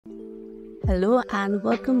Hello and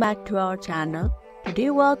welcome back to our channel. Today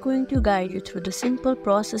we are going to guide you through the simple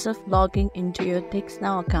process of logging into your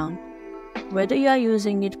TextNow account. Whether you are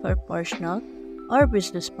using it for personal or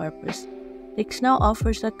business purpose, TextNow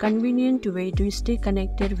offers a convenient way to stay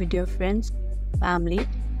connected with your friends, family,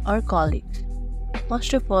 or colleagues.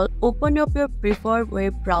 First of all, open up your preferred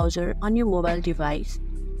web browser on your mobile device.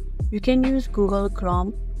 You can use Google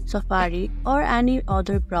Chrome, Safari, or any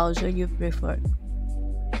other browser you prefer.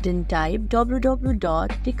 Then type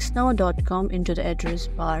www.textnow.com into the address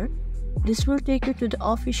bar. This will take you to the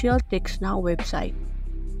official TextNow website.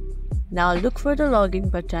 Now look for the login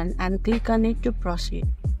button and click on it to proceed.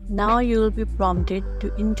 Now you will be prompted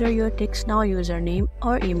to enter your TextNow username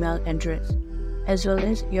or email address, as well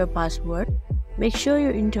as your password. Make sure you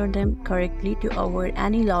enter them correctly to avoid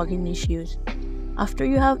any login issues. After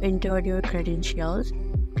you have entered your credentials,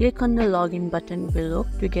 click on the login button below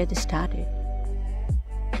to get started.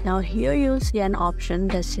 Now here you'll see an option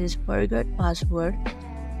that says Forgot Password.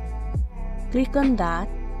 Click on that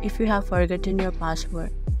if you have forgotten your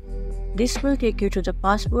password. This will take you to the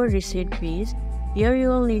password reset page. Here you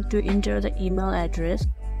will need to enter the email address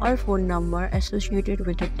or phone number associated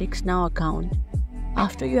with your TextNow account.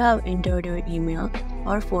 After you have entered your email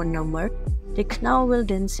or phone number, TextNow will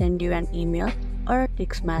then send you an email or a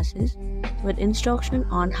text message with instruction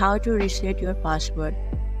on how to reset your password.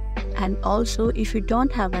 And also, if you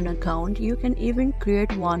don't have an account, you can even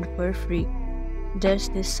create one for free. There's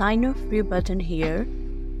this sign up free button here.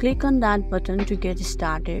 Click on that button to get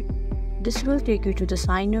started. This will take you to the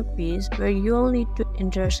sign up page where you'll need to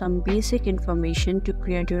enter some basic information to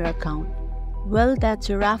create your account. Well, that's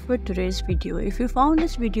a wrap for today's video. If you found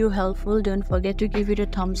this video helpful, don't forget to give it a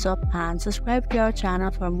thumbs up and subscribe to our channel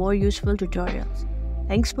for more useful tutorials.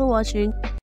 Thanks for watching.